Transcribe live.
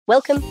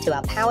Welcome to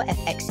our Power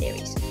Fx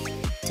series.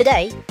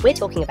 Today, we're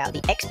talking about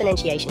the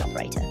exponentiation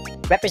operator,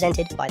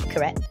 represented by the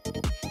caret.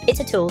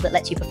 It's a tool that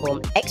lets you perform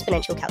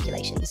exponential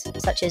calculations,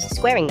 such as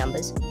squaring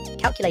numbers,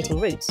 calculating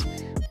roots,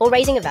 or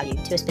raising a value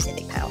to a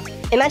specific power.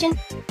 Imagine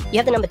you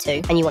have the number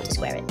 2 and you want to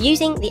square it.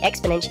 Using the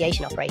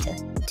exponentiation operator,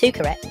 2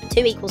 caret,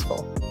 2 equals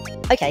 4.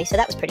 Okay, so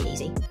that was pretty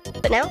easy.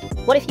 But now,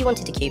 what if you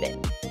wanted to cube it?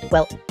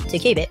 Well, to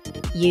cube it,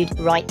 you'd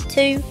write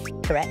 2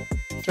 caret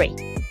 3,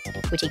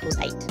 which equals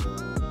 8.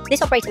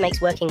 This operator makes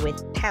working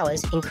with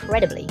powers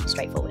incredibly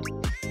straightforward.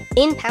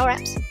 In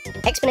PowerApps,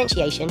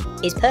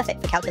 exponentiation is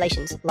perfect for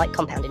calculations like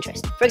compound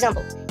interest. For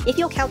example, if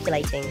you're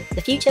calculating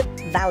the future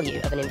value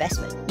of an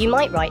investment, you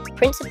might write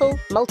principal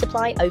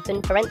multiply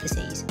open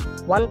parentheses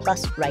 1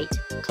 plus rate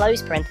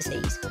close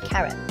parentheses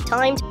caret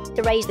times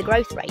to raise the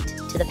growth rate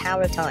to the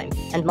power of time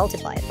and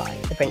multiply it by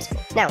the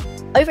principal. Now,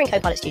 over in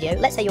Copilot Studio,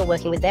 let's say you're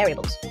working with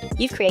variables.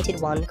 You've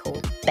created one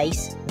called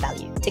base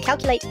value. To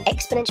calculate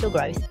exponential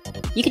growth,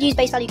 you could use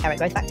base value caret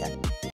growth factor.